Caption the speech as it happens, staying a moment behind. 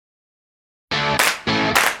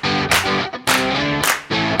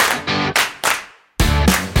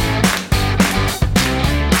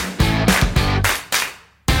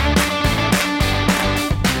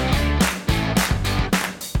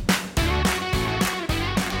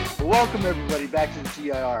Welcome everybody back to the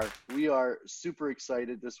GIR. We are super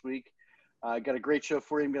excited this week. Got a great show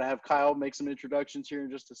for you. I'm going to have Kyle make some introductions here in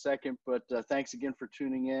just a second, but thanks again for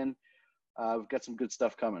tuning in. We've got some good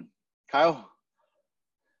stuff coming. Kyle?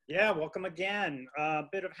 Yeah, welcome again. A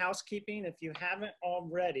bit of housekeeping. If you haven't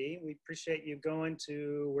already, we appreciate you going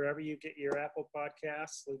to wherever you get your Apple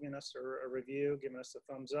Podcasts, leaving us a review, giving us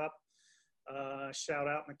a thumbs up. Shout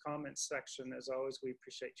out in the comments section. As always, we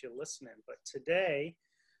appreciate you listening. But today,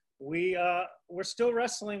 we're still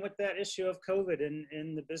wrestling with that issue of COVID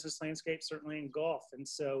in the business landscape, certainly in golf. And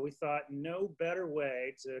so we thought no better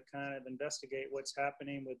way to kind of investigate what's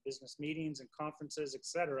happening with business meetings and conferences, et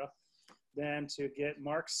cetera, than to get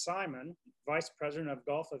Mark Simon, Vice President of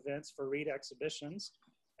Golf Events for Reed Exhibitions.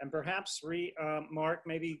 And perhaps, Mark,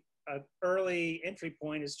 maybe an early entry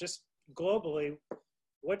point is just globally,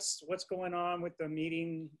 what's going on with the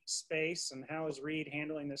meeting space and how is Reed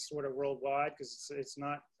handling this sort of worldwide? Because it's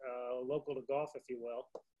not local to golf, if you will.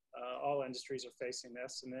 All industries are facing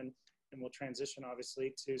this. And we'll transition,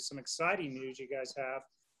 obviously, to some exciting news you guys have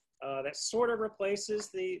that sort of replaces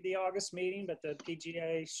the August meeting, but the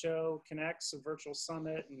PGA show connects, a virtual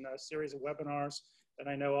summit and a series of webinars that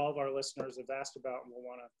I know all of our listeners have asked about and will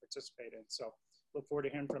want to participate in. So look forward to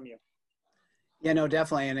hearing from you. Yeah, no,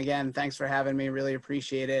 definitely. And again, thanks for having me. Really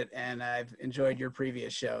appreciate it. And I've enjoyed your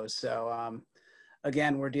previous shows. So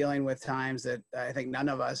again, we're dealing with times that I think none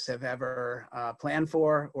of us have ever planned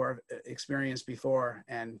for or experienced before.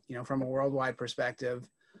 And, you know, from a worldwide perspective,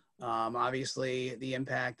 obviously the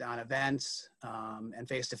impact on events and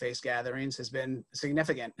face-to-face gatherings has been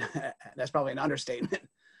significant. That's probably an understatement.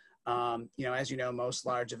 You know, as you know, most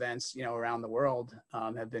large events, you know, around the world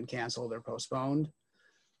have been canceled or postponed.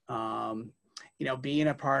 You know, being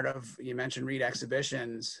a part of, you mentioned Reed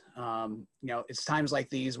Exhibitions, you know, it's times like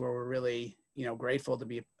these where we're really, you know, grateful to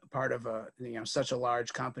be a part of such a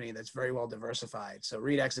large company that's very well diversified. So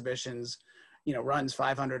Reed Exhibitions, you know, runs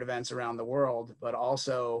 500 events around the world, but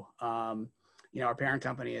also, you know, our parent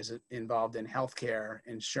company is involved in healthcare,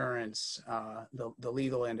 insurance, the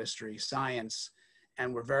legal industry, science,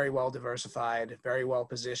 and we're very well diversified, very well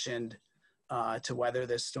positioned to weather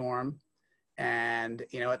this storm. And,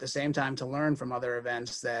 you know, at the same time to learn from other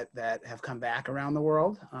events that have come back around the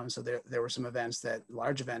world. So there were some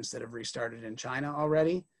large events that have restarted in China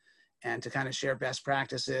already, and to kind of share best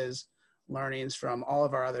practices, learnings from all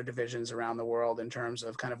of our other divisions around the world in terms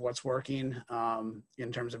of kind of what's working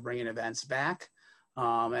in terms of bringing events back.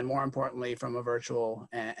 And more importantly, from a virtual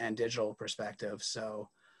and digital perspective. So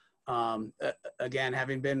again,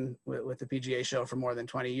 having been with the PGA show for more than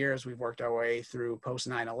 20 years, we've worked our way through post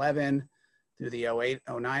 9/11, through the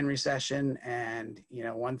 08-09 recession. And, you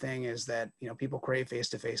know, one thing is that, you know, people crave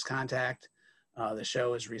face-to-face contact. The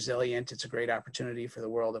show is resilient. It's a great opportunity for the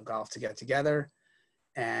world of golf to get together.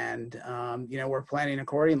 And, you know, we're planning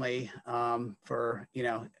accordingly for, you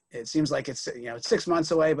know, it seems like it's, you know, it's 6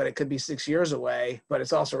 months away, but it could be 6 years away, but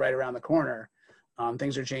it's also right around the corner.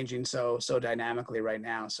 Things are changing so dynamically right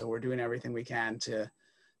now. So we're doing everything we can to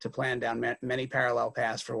plan down many parallel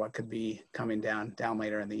paths for what could be coming down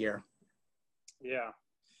later in the year. Yeah.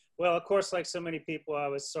 Well, of course, like so many people, I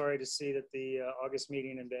was sorry to see that the August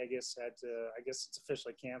meeting in Vegas had to, I guess it's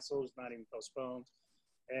officially canceled. It's not even postponed.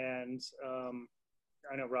 And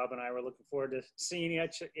I know Rob and I were looking forward to seeing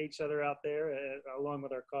each other out there along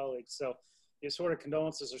with our colleagues. So your sort of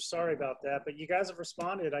condolences are sorry about that. But you guys have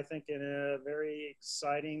responded, I think, in a very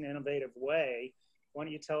exciting, innovative way. Why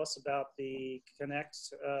don't you tell us about the Connect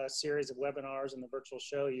series of webinars and the virtual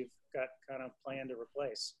show you've got kind of planned to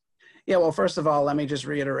replace? Yeah, well, first of all, let me just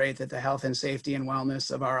reiterate that the health and safety and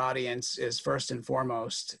wellness of our audience is first and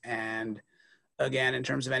foremost. And again, in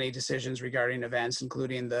terms of any decisions regarding events,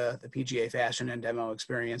 including the PGA Fashion and Demo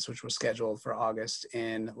Experience, which was scheduled for August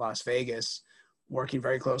in Las Vegas, working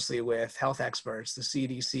very closely with health experts, the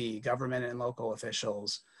CDC, government and local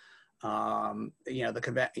officials, you know,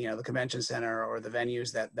 the convention center or the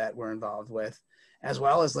venues that we're involved with, as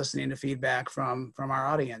well as listening to feedback from our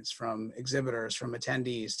audience, from exhibitors, from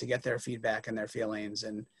attendees, to get their feedback and their feelings.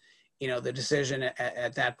 And, you know, the decision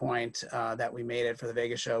at that point that we made it for the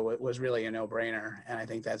Vegas show was really a no-brainer. And I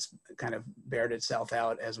think that's kind of bared itself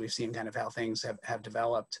out as we've seen kind of how things have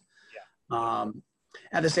developed. Yeah.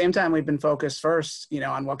 At the same time, we've been focused first, you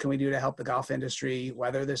know, on what can we do to help the golf industry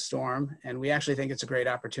weather this storm. And we actually think it's a great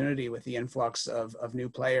opportunity with the influx of new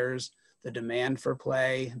players, the demand for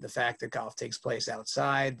play, the fact that golf takes place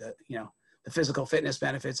outside, the physical fitness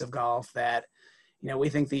benefits of golf, that, you know, we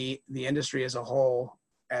think the industry as a whole,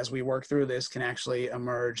 as we work through this, can actually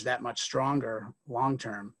emerge that much stronger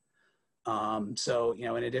long-term. So, you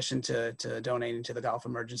know, in addition to donating to the Golf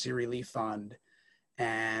Emergency Relief Fund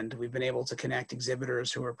And we've been able to connect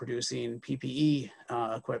exhibitors who are producing PPE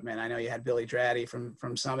equipment. I know you had Billy Draddy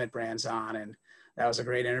from Summit Brands on, and that was a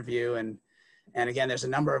great interview. And again, there's a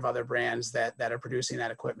number of other brands that are producing that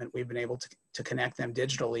equipment. We've been able to connect them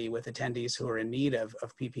digitally with attendees who are in need of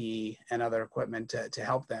PPE and other equipment to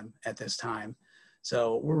help them at this time.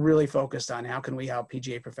 So we're really focused on how can we help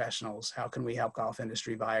PGA professionals? How can we help golf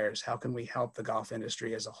industry buyers? How can we help the golf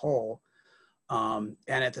industry as a whole? And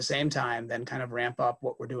at the same time, then kind of ramp up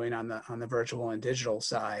what we're doing on the virtual and digital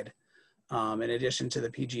side. In addition to the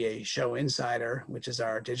PGA Show Insider, which is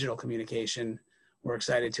our digital communication, we're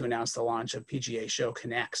excited to announce the launch of PGA Show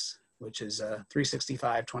Connects, which is a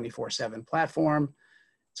 365 24/7 platform.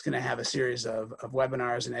 It's going to have a series of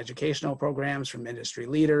webinars and educational programs from industry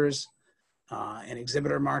leaders, an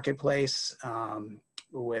exhibitor marketplace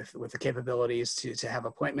with the capabilities to have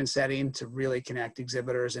appointment setting to really connect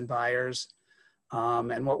exhibitors and buyers,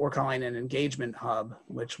 and what we're calling an engagement hub,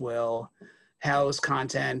 which will house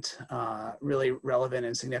content, really relevant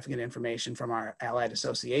and significant information from our allied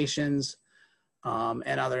associations,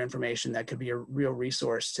 and other information that could be a real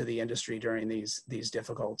resource to the industry during these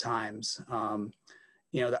difficult times.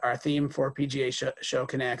 Our theme for PGA Show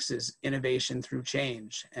Connects is innovation through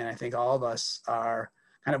change. And I think all of us are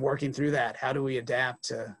kind of working through that. How do we adapt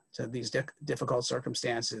to these difficult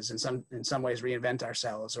circumstances, and in some ways reinvent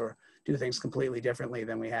ourselves or do things completely differently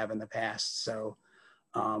than we have in the past? So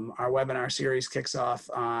our webinar series kicks off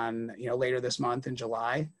on, later this month in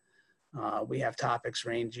July. We have topics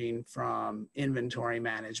ranging from inventory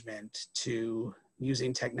management to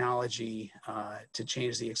using technology to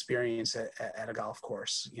change the experience at a golf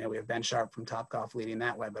course. We have Ben Sharp from Topgolf leading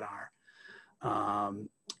that webinar.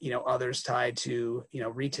 Others tied to,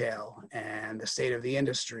 retail and the state of the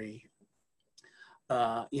industry.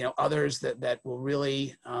 Others that will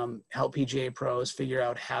really help PGA pros figure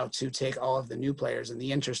out how to take all of the new players and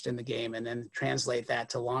the interest in the game and then translate that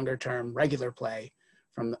to longer term regular play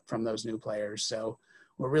from those new players. So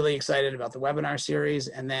we're really excited about the webinar series.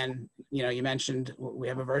 And then, you mentioned we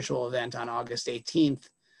have a virtual event on August 18th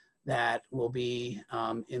that will be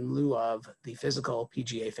in lieu of the physical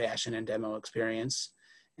PGA fashion and demo experience.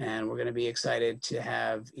 And we're going to be excited to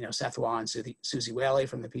have, Seth Waugh and Susie Whaley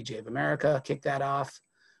from the PGA of America kick that off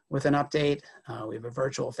with an update. We have a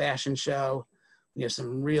virtual fashion show. We have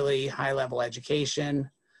some really high level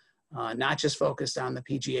education, not just focused on the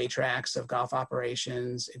PGA tracks of golf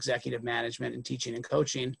operations, executive management, and teaching and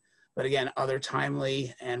coaching, but again, other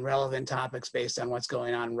timely and relevant topics based on what's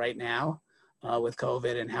going on right now with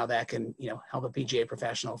COVID and how that can, help a PGA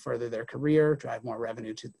professional further their career, drive more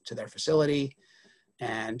revenue to their facility,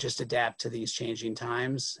 and just adapt to these changing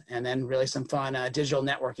times. And then really some fun digital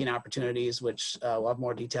networking opportunities, which we'll have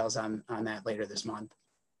more details on that later this month.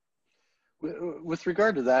 With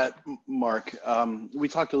regard to that, Mark, we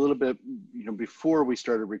talked a little bit, before we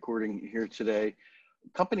started recording here today.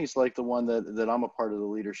 Companies like the one that I'm a part of the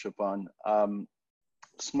leadership on,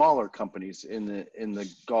 smaller companies in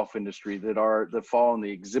the golf industry that fall on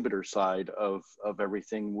the exhibitor side of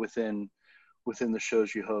everything within the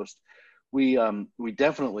shows you host. We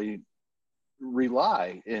definitely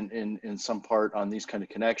rely in some part on these kind of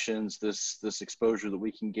connections, this exposure that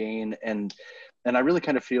we can gain, and I really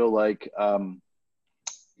kind of feel like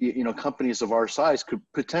companies of our size could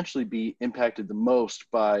potentially be impacted the most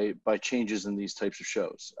by changes in these types of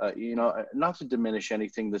shows. Not to diminish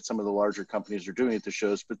anything that some of the larger companies are doing at the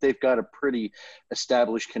shows, but they've got a pretty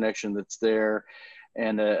established connection that's there,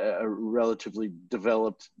 and a relatively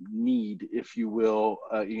developed need, if you will,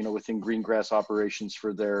 within green grass operations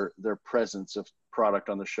for their presence of product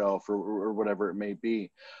on the shelf or whatever it may be.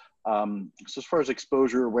 So as far as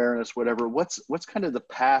exposure, awareness, whatever, what's kind of the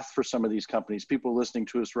path for some of these companies, people listening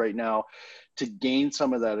to us right now, to gain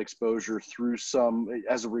some of that exposure through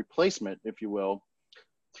as a replacement, if you will,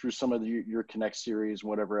 through some of your Connect series,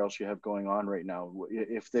 whatever else you have going on right now?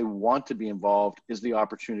 If they want to be involved, is the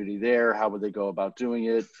opportunity there? How would they go about doing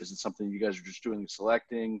it? Is it something you guys are just doing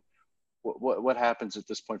selecting? What happens at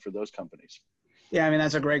this point for those companies? Yeah, I mean,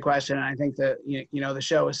 that's a great question. I think that, the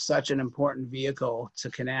show is such an important vehicle to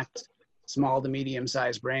connect small to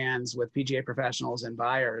medium-sized brands with PGA professionals and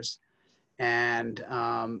buyers. And,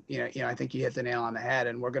 I think you hit the nail on the head,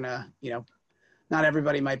 and we're going to, not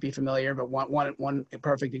everybody might be familiar, but one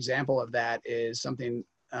perfect example of that is something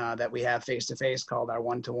that we have face-to-face called our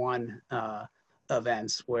one-to-one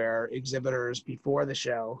events, where exhibitors before the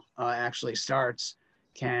show actually starts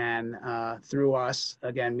can, through us,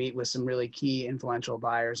 again, meet with some really key influential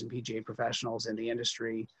buyers and PGA professionals in the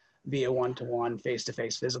industry via one-to-one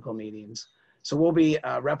face-to-face physical meetings. So we'll be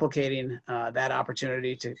replicating that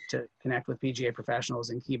opportunity to connect with PGA professionals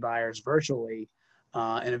and key buyers virtually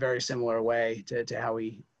in a very similar way to how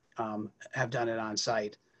we have done it on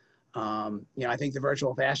site. I think the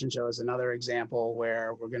virtual fashion show is another example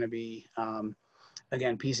where we're going to be,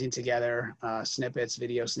 again, piecing together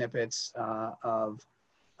video snippets of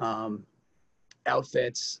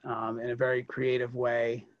outfits in a very creative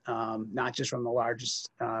way, not just from the largest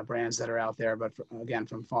brands that are out there, but again,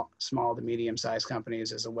 from small to medium-sized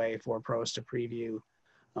companies as a way for pros to preview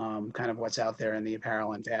kind of what's out there in the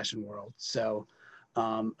apparel and fashion world. So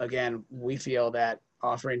again, we feel that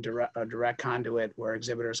offering a direct conduit where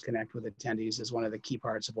exhibitors connect with attendees is one of the key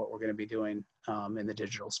parts of what we're going to be doing in the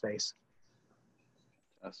digital space.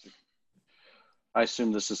 Fantastic. I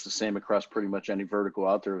assume this is the same across pretty much any vertical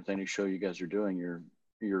out there with any show you guys are doing.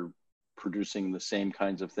 You're producing the same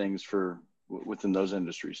kinds of things within those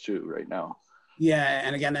industries too right now. Yeah,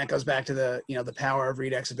 and again, that goes back to the power of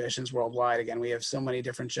REIT exhibitions worldwide. Again, we have so many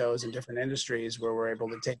different shows in different industries where we're able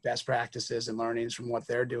to take best practices and learnings from what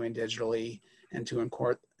they're doing digitally and to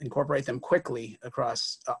incorporate them quickly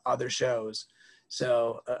across other shows.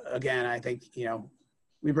 So again, I think,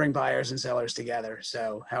 we bring buyers and sellers together.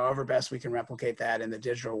 So however best we can replicate that in the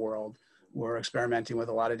digital world, we're experimenting with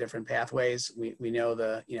a lot of different pathways. We know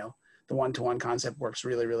the one-to-one concept works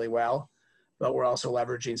really, really well, but we're also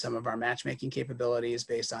leveraging some of our matchmaking capabilities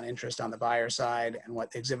based on interest on the buyer side and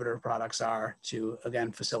what exhibitor products are to,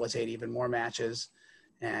 again, facilitate even more matches.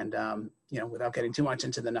 And, without getting too much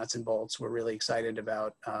into the nuts and bolts, we're really excited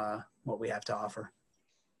about what we have to offer.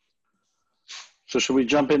 So should we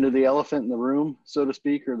jump into the elephant in the room, so to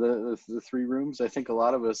speak, or the three rooms? I think a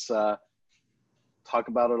lot of us talk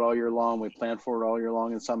about it all year long. We plan for it all year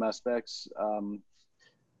long in some aspects,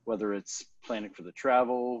 whether it's planning for the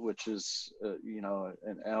travel, which is,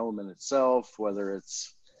 an element itself, whether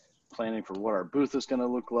it's planning for what our booth is going to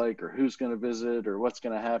look like or who's going to visit or what's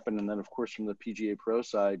going to happen. And then, of course, from the PGA Pro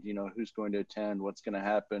side, who's going to attend, what's going to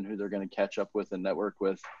happen, who they're going to catch up with and network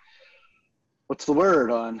with. What's the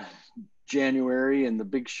word on January and the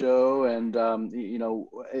big show and,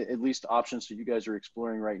 at least options that you guys are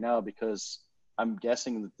exploring right now, because I'm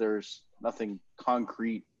guessing that there's nothing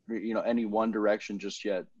concrete, any one direction just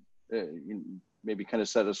yet. Maybe kind of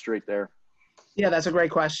set us straight there. Yeah, that's a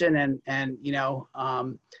great question. And I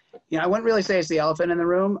wouldn't really say it's the elephant in the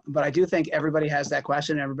room, but I do think everybody has that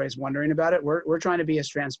question. Everybody's wondering about it. We're trying to be as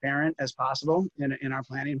transparent as possible in our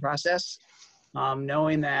planning process.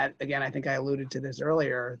 Knowing that, again, I think I alluded to this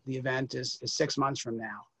earlier, the event is 6 months from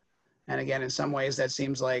now. And again, in some ways that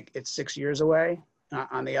seems like it's 6 years away.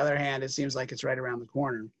 On the other hand, it seems like it's right around the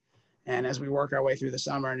corner. And as we work our way through the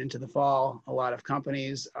summer and into the fall, a lot of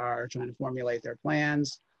companies are trying to formulate their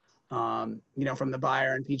plans. From the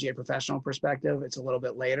buyer and PGA professional perspective, it's a little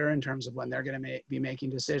bit later in terms of when they're going to be making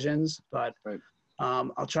decisions. But right.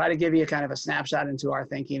 I'll try to give you kind of a snapshot into our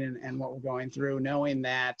thinking and what we're going through, knowing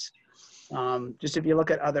that just if you look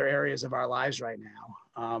at other areas of our lives right now,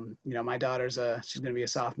 my daughter's she's going to be a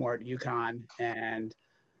sophomore at UConn, and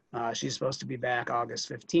she's supposed to be back August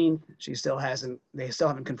 15th. They still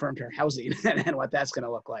haven't confirmed her housing and what that's going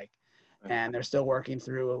to look like. Right. And they're still working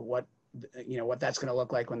through what that's going to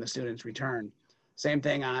look like when the students return. Same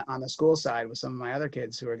thing on the school side with some of my other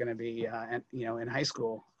kids who are going to be, in high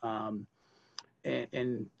school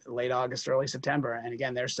in late August, early September. And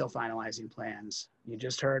again, they're still finalizing plans. You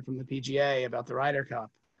just heard from the PGA about the Ryder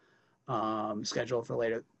Cup scheduled for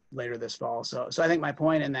later this fall. So I think my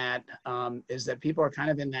point in that is that people are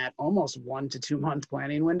kind of in that almost 1 to 2 month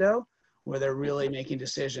planning window where they're really making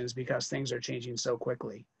decisions because things are changing so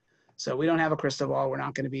quickly. So we don't have a crystal ball. We're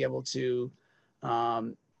not going to be able to,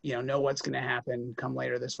 know what's going to happen come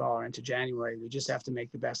later this fall or into January. We just have to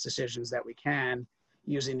make the best decisions that we can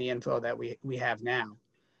using the info that we have now.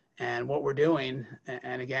 And what we're doing,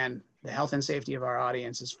 and again, the health and safety of our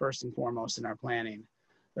audience is first and foremost in our planning.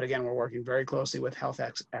 But again, we're working very closely with health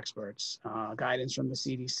experts, guidance from the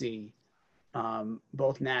CDC,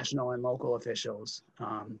 both national and local officials.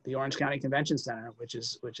 The Orange County Convention Center, which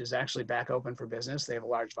is actually back open for business. They have a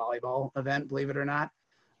large volleyball event, believe it or not,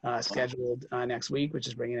 scheduled next week, which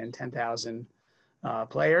is bringing in 10,000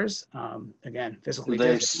 players. Again, physically. Do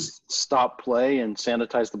they stop play and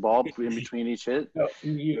sanitize the ball in between each hit? No,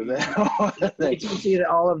 they see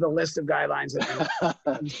all of the list of guidelines and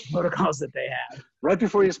protocols that they have. Right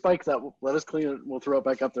before you spike that, let us clean it. We'll throw it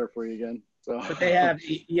back up there for you again. So. But they have,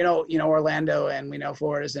 Orlando, and we know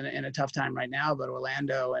Florida's in a tough time right now, but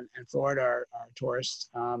Orlando and Florida are a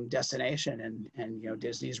tourist destination, and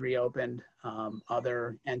Disney's reopened.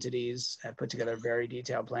 Other entities have put together very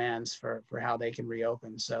detailed plans for how they can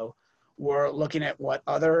reopen. So we're looking at what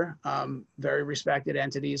other very respected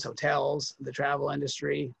entities, hotels, the travel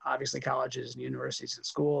industry, obviously colleges and universities and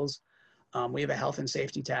schools, We have a health and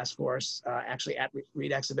safety task force actually at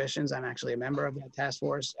REIT exhibitions. I'm actually a member of that task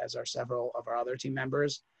force, as are several of our other team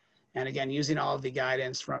members. And again, using all of the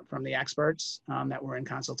guidance from the experts that we're in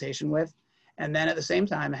consultation with. And then at the same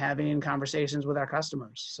time, having conversations with our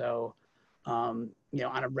customers. So, on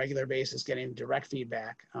a regular basis, getting direct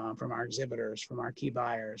feedback from our exhibitors, from our key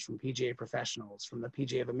buyers, from PGA professionals, from the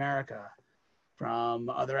PGA of America, from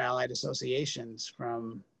other allied associations,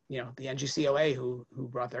 from the NGCOA, who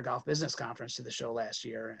brought their golf business conference to the show last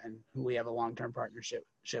year, and who we have a long-term partnership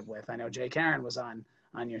with. I know Jay Karen was on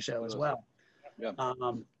your show as well. Yeah.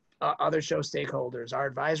 Other show stakeholders, our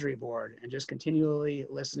advisory board, and just continually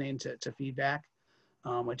listening to feedback,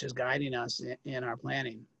 which is guiding us in our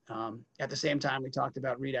planning. At the same time, we talked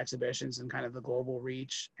about REIT exhibitions and kind of the global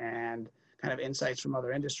reach and kind of insights from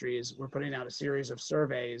other industries. We're putting out a series of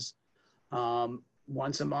surveys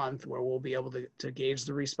once a month where we'll be able to gauge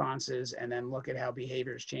the responses and then look at how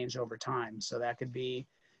behaviors change over time. So that could be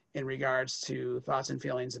in regards to thoughts and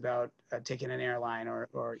feelings about taking an airline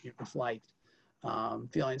or a flight,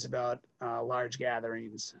 feelings about large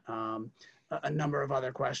gatherings, a number of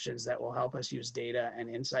other questions that will help us use data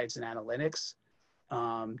and insights and analytics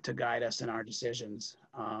to guide us in our decisions.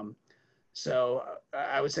 So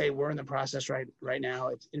I would say we're in the process right now.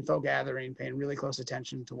 It's info gathering, paying really close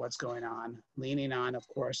attention to what's going on, leaning on, of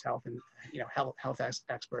course, health and health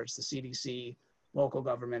experts, the CDC, local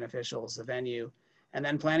government officials, the venue, and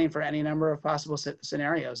then planning for any number of possible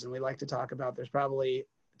scenarios. And we like to talk about there's probably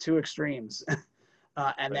two extremes,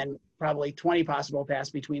 and then probably 20 possible paths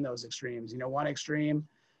between those extremes. One extreme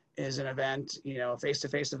is an event, a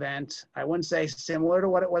face-to-face event. I wouldn't say similar to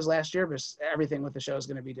what it was last year, because everything with the show is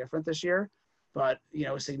going to be different this year, but,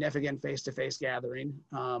 a significant face-to-face gathering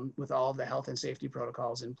with all of the health and safety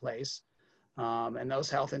protocols in place. And those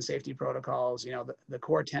health and safety protocols, the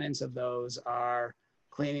core tenets of those are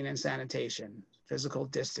cleaning and sanitation, physical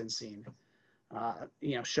distancing,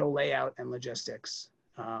 show layout and logistics,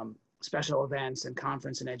 special events and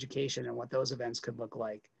conference and education and what those events could look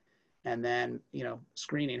like. And then,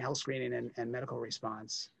 screening, health screening and medical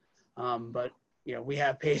response. But, we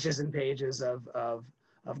have pages and pages of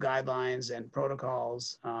guidelines and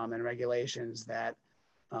protocols and regulations that,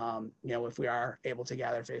 if we are able to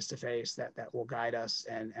gather face-to-face, that will guide us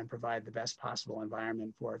and provide the best possible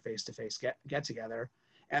environment for a face-to-face get together.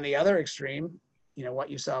 And the other extreme, what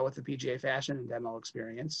you saw with the PGA Fashion and demo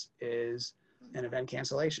experience is an event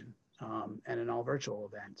cancellation and an all virtual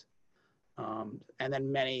event. And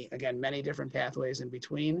then many different pathways in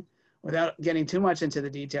between. Without getting too much into the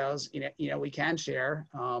details, we can share.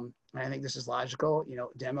 I think this is logical.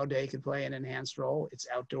 Demo day could play an enhanced role. It's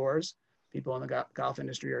outdoors. People in the golf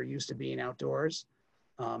industry are used to being outdoors.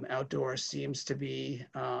 Outdoors seems to be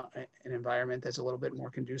an environment that's a little bit more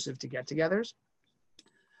conducive to get-togethers.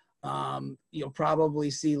 You'll probably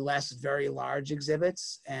see less very large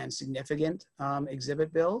exhibits and significant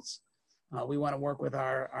exhibit builds. We want to work with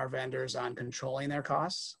our vendors on controlling their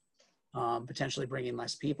costs, potentially bringing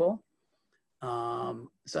less people.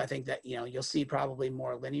 So I think that, you'll see probably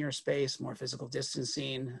more linear space, more physical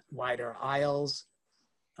distancing, wider aisles.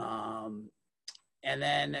 And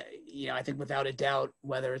then, I think without a doubt,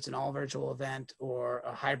 whether it's an all virtual event or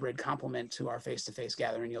a hybrid complement to our face-to-face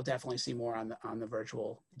gathering, you'll definitely see more on the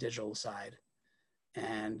virtual digital side.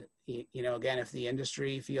 And, again, if the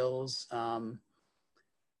industry feels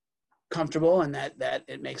comfortable and that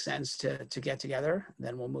it makes sense to get together,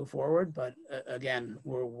 then we'll move forward. But again,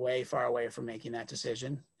 we're way far away from making that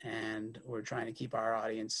decision, and we're trying to keep our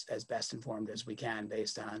audience as best informed as we can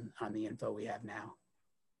based on the info we have now.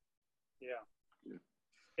 Yeah,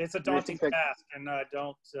 it's a daunting task, and I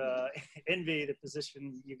don't envy the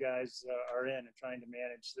position you guys are in trying to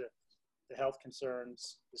manage the health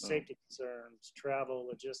concerns, the safety concerns, travel,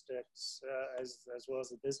 logistics, as well as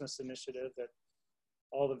the business initiative that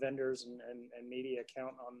all the vendors and media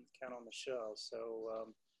count on the show. So,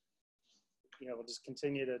 we'll just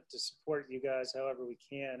continue to support you guys however we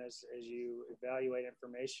can as you evaluate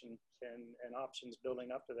information and options building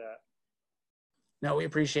up to that. No, we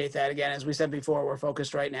appreciate that. Again, as we said before, we're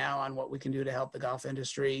focused right now on what we can do to help the golf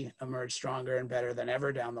industry emerge stronger and better than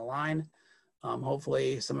ever down the line.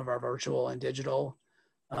 Hopefully some of our virtual and digital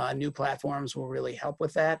new platforms will really help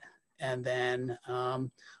with that. And then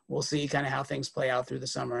we'll see kind of how things play out through the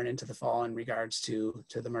summer and into the fall in regards to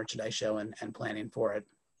the merchandise show and planning for it.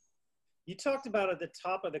 You talked about at the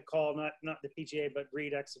top of the call, not the PGA, but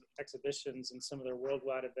REIT exhibitions and some of their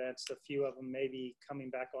worldwide events. A few of them may be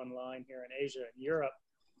coming back online here in Asia and Europe.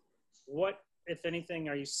 What, if anything,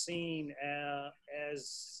 are you seeing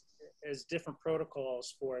as is different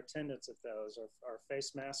protocols for attendance at those. Are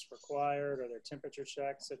face masks required? Are there temperature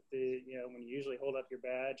checks at the, when you usually hold up your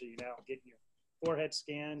badge, are you now getting your forehead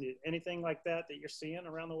scanned? Anything like that you're seeing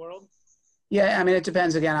around the world? Yeah, I mean, it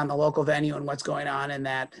depends again on the local venue and what's going on in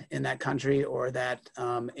that country or that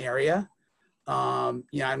area. I'm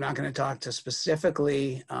not going to talk to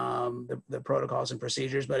specifically the protocols and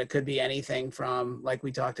procedures, but it could be anything from, like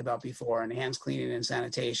we talked about before, enhanced cleaning and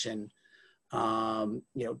sanitation.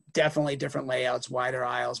 Definitely different layouts, wider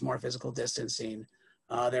aisles, more physical distancing.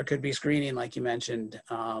 There could be screening, like you mentioned,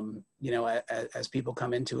 as people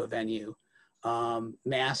come into a venue.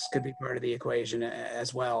 Masks could be part of the equation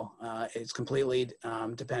as well. It's completely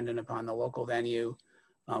dependent upon the local venue,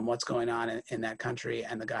 what's going on in that country,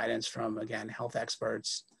 and the guidance from, again, health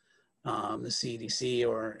experts, the CDC,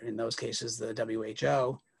 or in those cases, the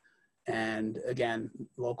WHO, and again,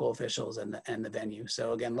 local officials and the venue.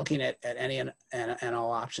 So again, looking at any and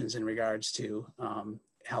all options in regards to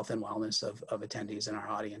health and wellness of attendees in our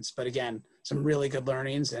audience. But again, some really good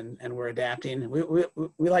learnings, and we're adapting.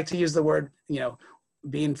 We like to use the word,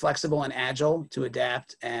 being flexible and agile to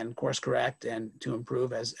adapt and course correct and to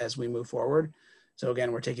improve as we move forward. So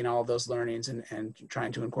again, we're taking all of those learnings and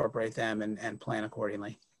trying to incorporate them and plan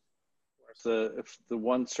accordingly. The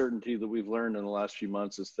one certainty that we've learned in the last few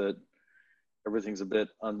months is that everything's a bit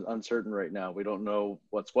uncertain right now. We don't know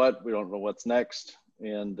what's what. We don't know what's next.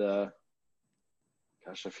 And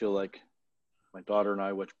gosh, I feel like my daughter and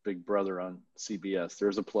I watch Big Brother on CBS.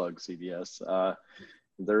 There's a plug, CBS.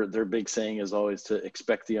 Their big saying is always to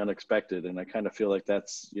expect the unexpected, and I kind of feel like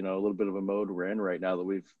that's a little bit of a mode we're in right now that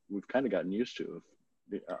we've kind of gotten used to.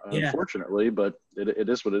 Unfortunately, but it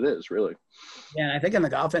is what it is, really. Yeah, and I think in the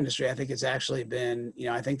golf industry, I think it's actually been,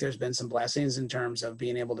 I think there's been some blessings in terms of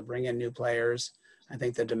being able to bring in new players. I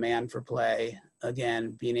think the demand for play,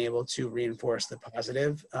 again, being able to reinforce the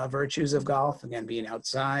positive virtues of golf, again, being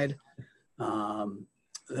outside,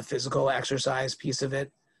 the physical exercise piece of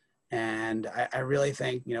it. And I really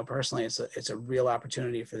think, personally, it's a real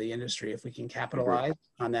opportunity for the industry if we can capitalize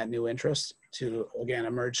on that new interest to, again,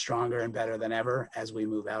 emerge stronger and better than ever as we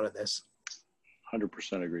move out of this.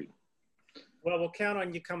 100% agreed. Well, we'll count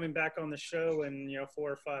on you coming back on the show in 4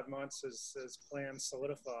 or 5 months as plans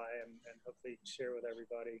solidify, and hopefully share with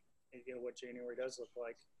everybody what January does look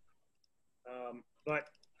like. But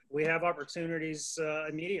we have opportunities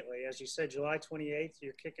immediately. As you said, July 28th,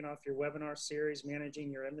 you're kicking off your webinar series,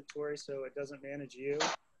 Managing Your Inventory So It Doesn't Manage You.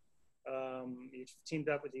 You've teamed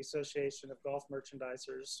up with the Association of Golf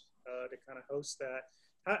Merchandisers to kind of host that.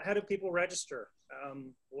 How do people register?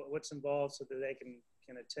 What's involved so that they can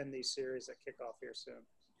attend these series that kick off here soon?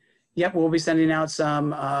 Yep, we'll be sending out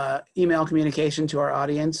some email communication to our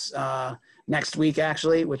audience next week,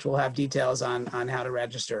 actually, which will have details on how to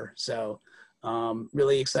register. So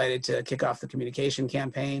really excited to kick off the communication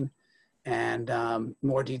campaign, and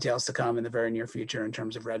more details to come in the very near future in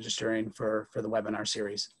terms of registering for the webinar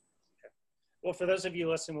series. Okay. Well, for those of you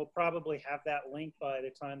listening, we'll probably have that link by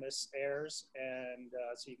the time this airs, and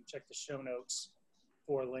so you can check the show notes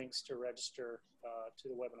for links to register to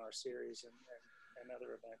the webinar series and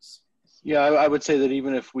other events. Yeah, I would say that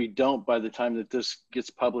even if we don't, by the time that this gets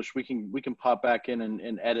published, we can pop back in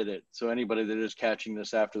and edit it. So anybody that is catching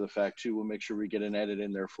this after the fact too, we'll make sure we get an edit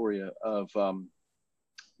in there for you of,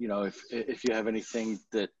 if you have anything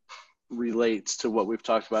that relates to what we've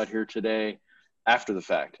talked about here today after the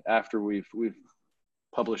fact, after we've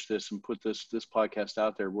published this and put this podcast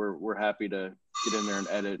out there, we're happy to get in there and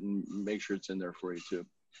edit and make sure it's in there for you too.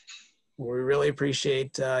 We really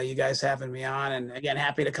appreciate you guys having me on, and again,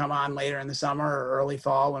 happy to come on later in the summer or early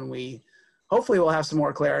fall when we hopefully will have some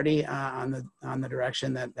more clarity on the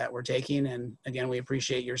direction that we're taking. And again, we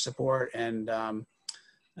appreciate your support, and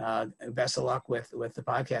best of luck with the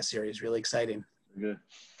podcast series. Really exciting. Good.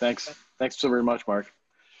 Thanks so very much, Mark.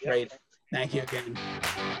 Great. Thank you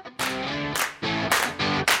again.